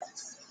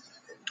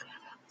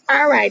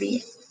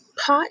Alrighty,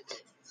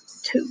 part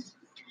two.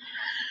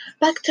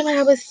 Back to what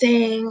I was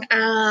saying.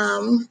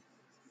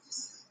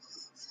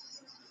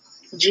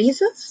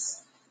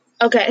 Jesus.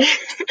 Okay,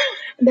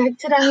 back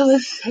to what I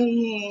was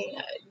saying.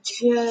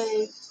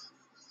 Just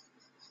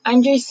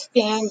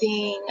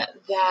understanding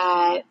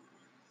that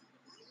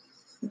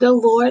the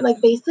Lord,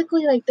 like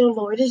basically, like the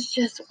Lord is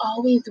just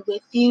always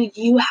with you.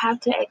 You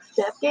have to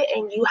accept it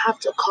and you have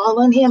to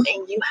call on Him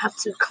and you have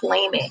to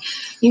claim it.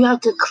 You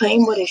have to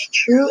claim what is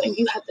true and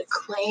you have to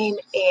claim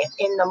it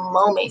in the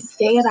moment.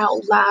 Say it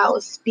out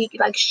loud, speak,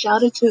 like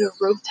shout it to the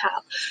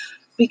rooftop,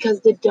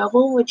 because the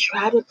devil would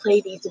try to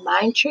play these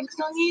mind tricks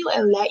on you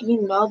and let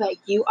you know that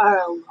you are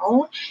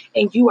alone,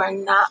 and you are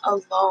not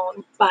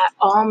alone. By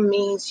all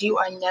means, you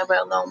are never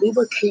alone. We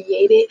were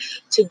created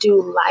to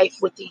do life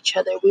with each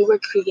other. We were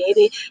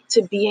created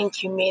to be in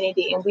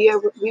community, and we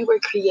were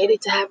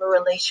created to have a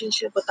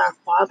relationship with our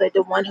Father,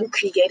 the one who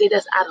created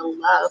us out of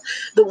love,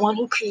 the one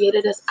who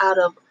created us out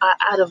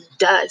of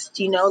dust.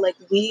 You know, like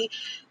we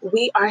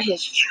are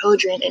His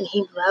children and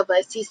He loves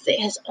us. He sent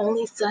His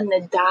only Son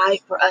to die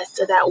for us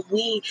so that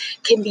we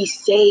can be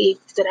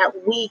saved, so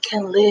that we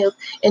can live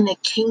in the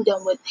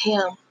kingdom with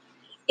Him.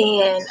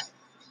 And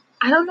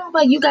I don't know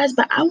about you guys,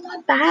 but I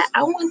want that.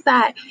 I want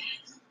that.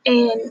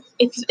 And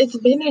it's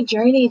been a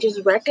journey,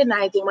 just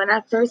recognizing when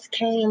I first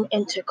came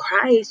into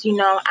Christ,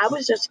 I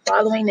was just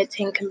following the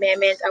 10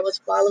 Commandments. I was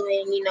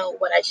following,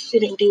 what I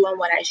shouldn't do and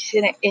what I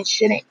shouldn't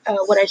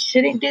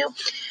do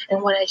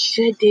and what I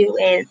should do.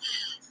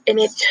 And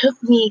it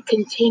took me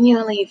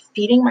continually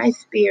feeding my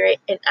spirit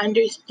and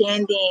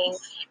understanding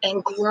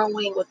and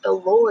growing with the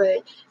Lord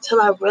till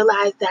I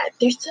realized that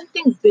there's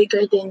something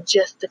bigger than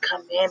just the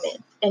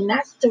commandments. And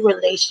that's the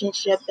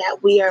relationship that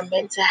we are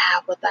meant to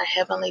have with our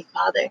Heavenly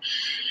Father.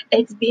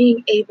 It's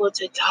being able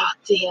to talk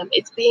to Him.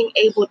 It's being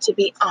able to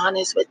be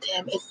honest with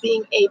Him. It's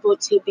being able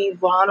to be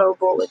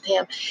vulnerable with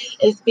Him.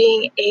 It's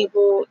being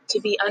able to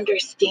be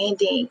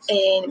understanding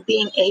and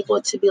being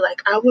able to be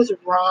like, I was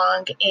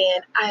wrong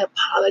and I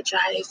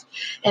apologize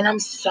and I'm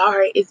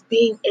sorry. It's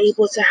being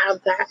able to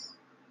have that,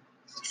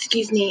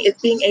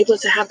 it's being able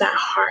to have that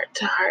heart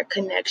to heart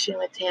connection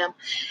with Him.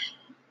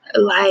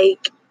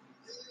 Like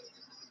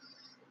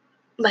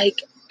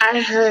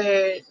I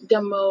heard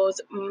the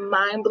most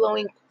mind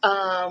blowing,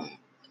 I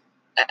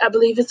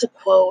believe it's a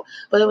quote,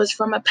 but it was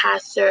from a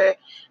pastor,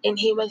 and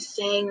he was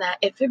saying that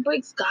if it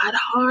breaks God's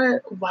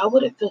heart, why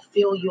would it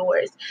fulfill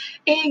yours?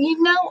 And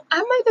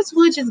I might as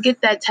well just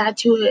get that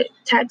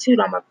tattooed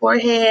on my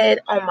forehead,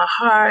 on my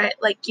heart,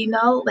 like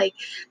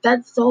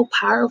that's so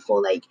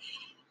powerful. Like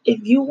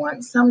if you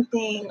want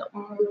something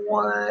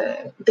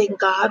more than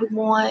God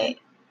wants,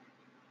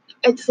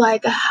 it's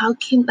like how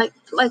can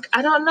like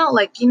I don't know,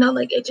 like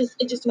it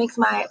just makes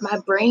my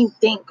brain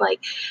think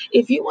like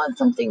if you want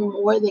something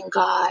more than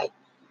God,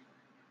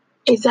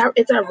 is that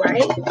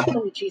right?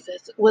 Oh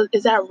Jesus. Well,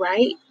 is that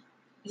right?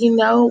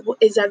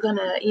 Is that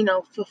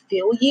gonna,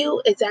 fulfill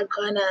you? Is that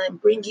gonna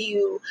bring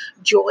you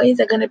joy? Is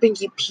that gonna bring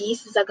you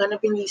peace? Is that gonna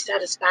bring you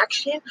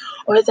satisfaction?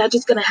 Or is that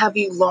just gonna have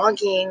you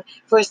longing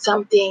for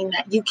something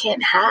that you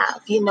can't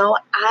have?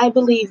 I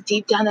believe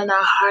deep down in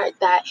our heart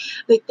that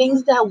the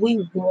things that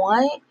we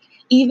want,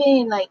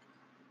 even like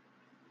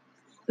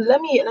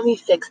let me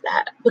fix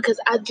that, because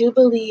I do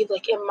believe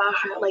like in my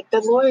heart, like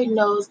the Lord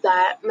knows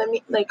that, let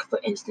me, like for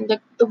instance,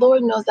 the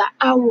Lord knows that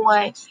I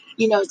want,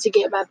 to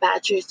get my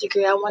bachelor's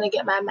degree. I want to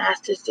get my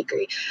master's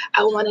degree.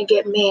 I want to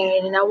get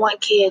married and I want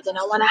kids and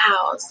I want a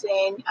house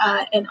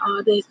and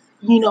all this,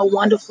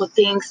 wonderful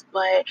things.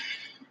 But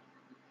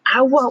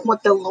I want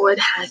what the Lord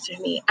has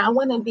for me. I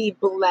want to be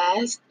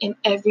blessed in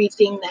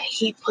everything that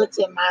He puts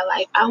in my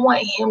life. I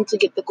want Him to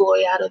get the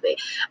glory out of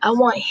it. I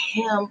want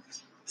Him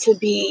to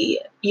be,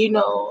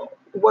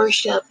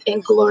 worshiped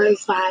and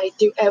glorified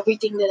through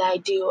everything that I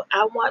do.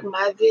 I want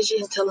my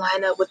vision to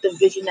line up with the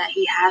vision that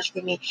He has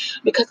for me,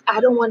 because I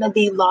don't want to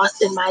be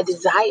lost in my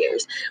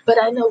desires.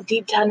 But I know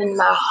deep down in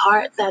my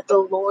heart that the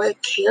Lord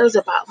cares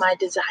about my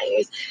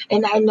desires,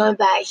 and I know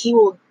that He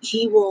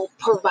will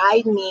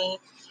provide me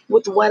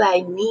with what I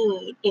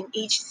need in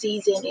each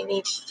season, in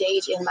each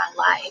stage in my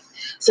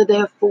life. So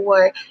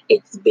therefore,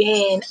 it's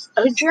been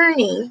a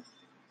journey.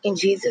 In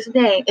Jesus'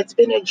 name, it's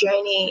been a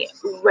journey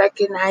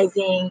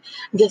recognizing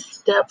the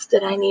steps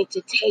that I need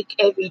to take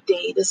every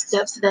day, the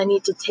steps that I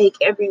need to take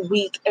every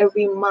week,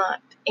 every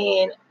month,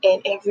 and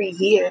every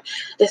year,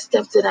 the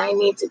steps that I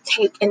need to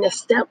take and the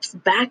steps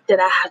back that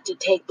I have to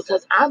take,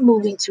 because I'm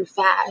moving too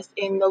fast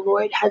and the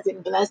Lord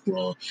hasn't blessed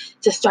me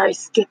to start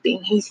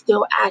skipping. He's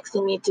still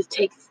asking me to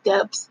take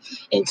steps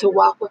and to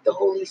walk with the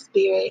Holy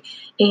Spirit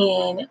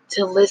and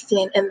to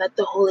listen and let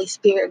the Holy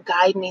Spirit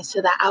guide me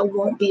so that I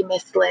won't be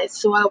misled,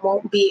 so I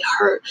won't be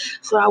hurt,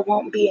 so I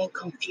won't be in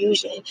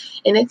confusion.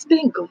 And it's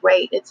been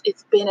great.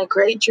 It's been a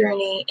great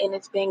journey, and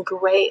it's been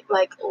great,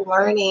 like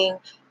learning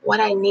what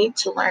I need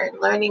to learn,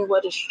 learning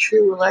what is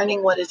true,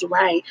 learning what is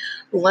right,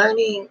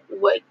 learning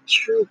what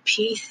true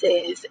peace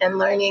is, and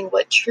learning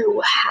what true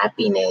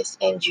happiness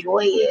and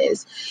joy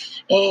is.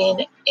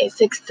 And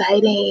it's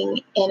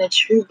exciting and a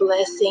true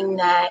blessing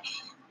that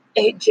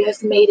it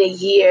just made a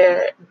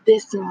year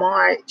this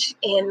March,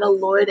 and the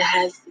Lord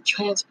has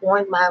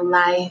transformed my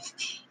life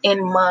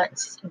in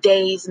months,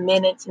 days,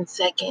 minutes, and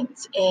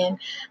seconds. And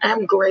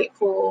I'm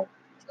grateful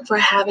for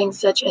having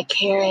such a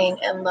caring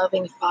and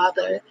loving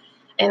Father.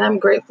 And I'm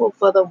grateful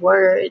for the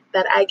word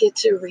that I get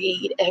to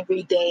read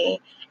every day.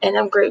 And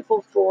I'm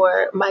grateful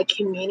for my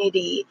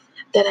community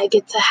that I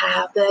get to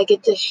have, that I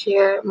get to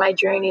share my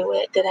journey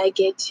with,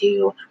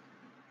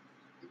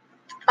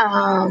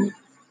 um,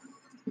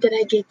 that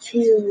I get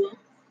to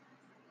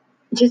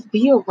just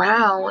be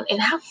around and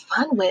have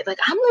fun with. Like,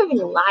 I'm living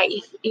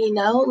life,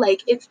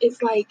 Like,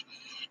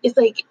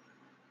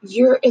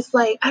 it's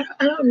like I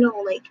don't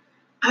know, like,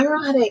 I don't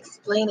know how to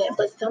explain it,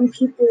 but some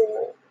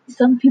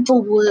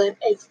people would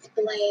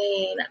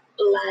explain,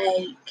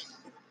 like,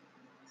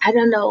 I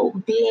don't know,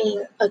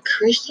 being a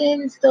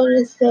Christian, so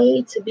to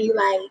say, to be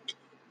like,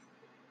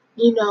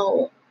 you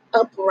know,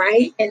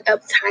 upright and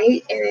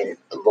uptight. And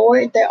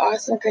Lord, there are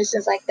some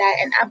Christians like that,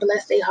 and I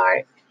bless their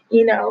heart,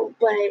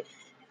 But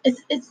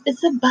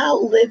it's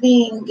about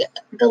living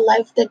the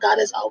life that God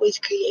has always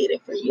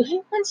created for you.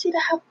 He wants you to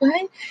have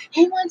fun.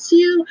 He wants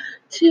you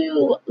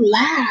to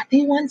laugh.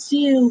 He wants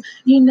you,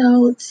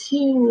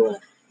 to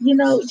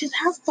just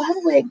have fun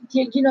with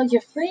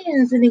your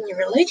friends and in your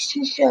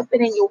relationship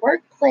and in your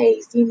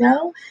workplace,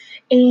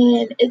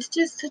 and it's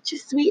just such a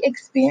sweet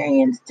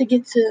experience to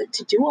get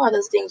to do all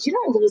those things. You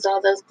don't lose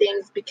all those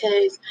things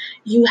because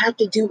you have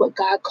to do what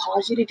God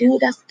calls you to do.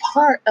 That's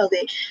part of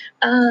it.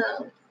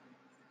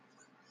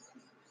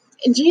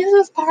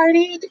 Jesus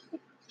partied.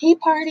 He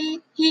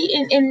partied. He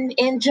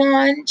in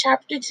John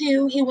chapter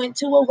 2, he went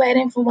to a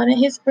wedding for one of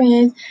his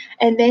friends,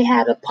 and they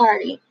had a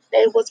party.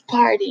 They was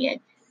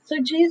partying. So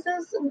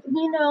Jesus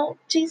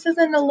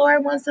and the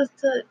Lord wants us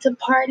to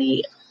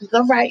party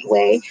the right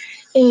way,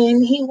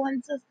 and He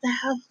wants us to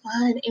have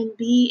fun and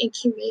be in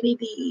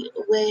community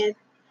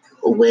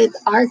with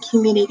our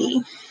community.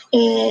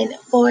 And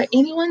for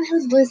anyone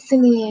who's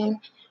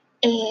listening,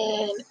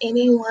 and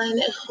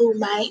anyone who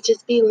might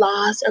just be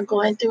lost or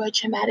going through a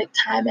traumatic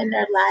time in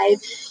their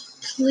life,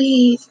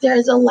 please,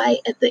 there's a light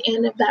at the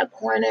end of that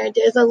corner.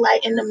 There's a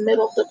light in the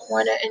middle of the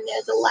corner, and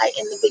there's a light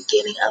in the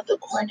beginning of the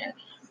corner.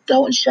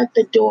 Don't shut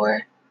the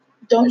door.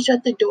 Don't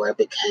shut the door,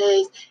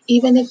 because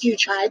even if you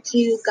tried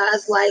to,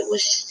 God's light will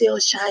still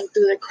shine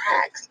through the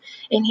cracks,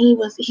 and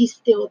He's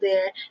still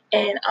there.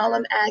 And all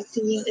I'm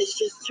asking you is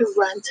just to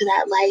run to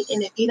that light.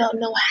 And if you don't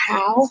know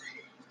how,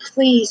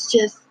 please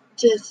just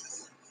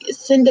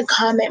send a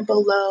comment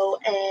below,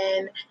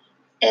 and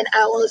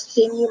I will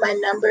send you my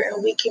number,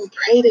 and we can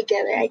pray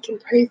together. I can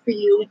pray for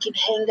you. We can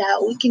hang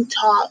out. We can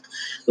talk.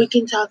 We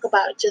can talk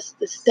about just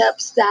the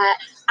steps that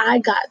I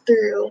got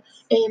through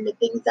and the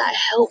things that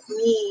helped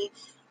me,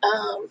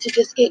 to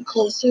just get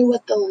closer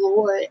with the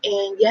Lord.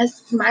 And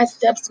yes, my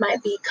steps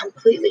might be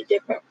completely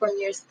different from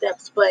your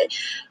steps, but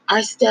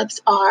our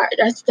steps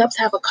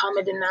have a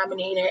common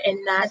denominator, and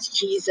that's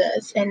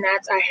Jesus, and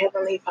that's our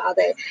Heavenly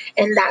Father,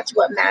 and that's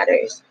what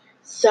matters.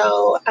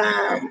 So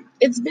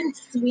it's been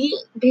sweet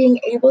being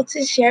able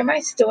to share my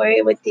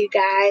story with you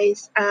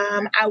guys.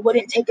 I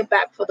wouldn't take it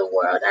back for the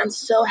world. I'm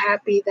so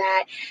happy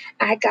that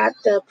I got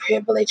the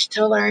privilege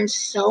to learn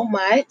so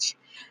much.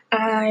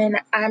 And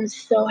I'm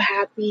so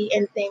happy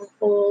and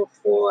thankful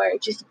for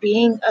just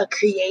being a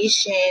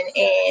creation,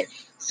 and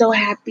so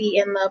happy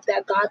and love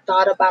that God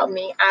thought about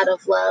me out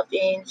of love,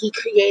 and He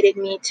created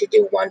me to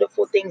do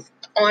wonderful things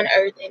on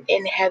earth and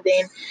in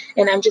heaven.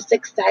 And I'm just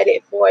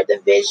excited for the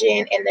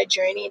vision and the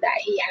journey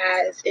that He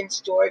has in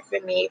store for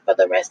me for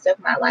the rest of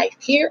my life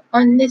here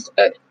on this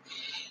earth.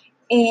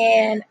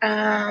 And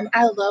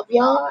I love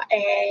y'all,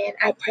 and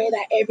I pray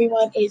that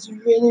everyone is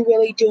really,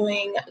 really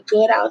doing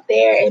good out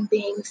there and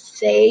being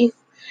safe.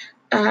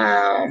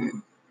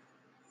 Um,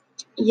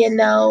 you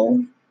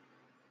know,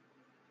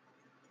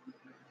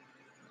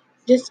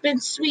 just been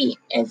sweet.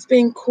 It's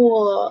been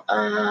cool.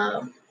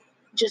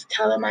 Just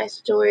telling my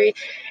story,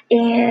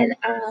 and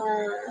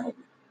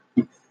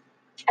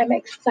I'm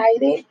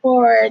excited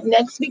for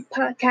next week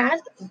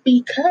podcast,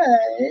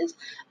 because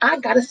I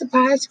got a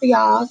surprise for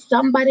y'all.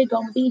 Somebody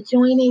gonna be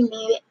joining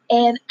me,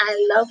 and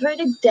I love her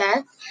to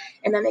death,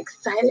 and I'm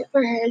excited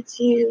for her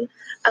to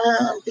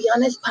be on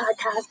this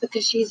podcast,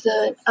 because she's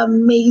an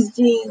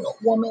amazing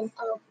woman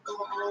of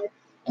God,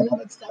 and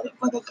I'm excited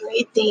for the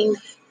great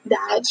things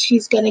that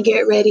she's gonna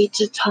get ready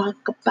to talk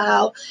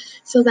about.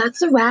 So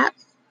that's a wrap.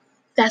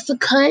 That's a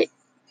cut.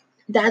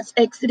 That's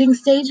exiting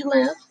stage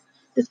left.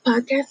 This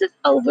podcast is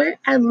over.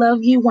 I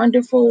love you,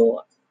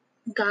 wonderful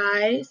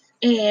guys,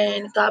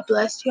 and God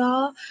bless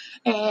y'all.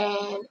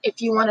 And if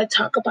you want to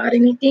talk about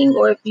anything,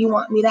 or if you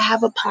want me to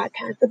have a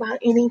podcast about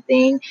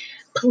anything,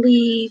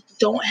 please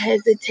don't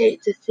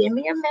hesitate to send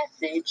me a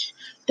message.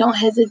 Don't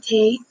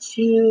hesitate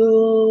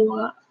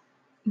to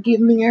give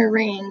me a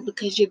ring,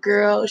 because your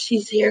girl,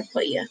 she's here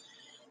for you.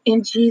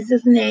 In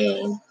Jesus'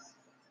 name,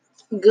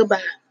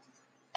 goodbye.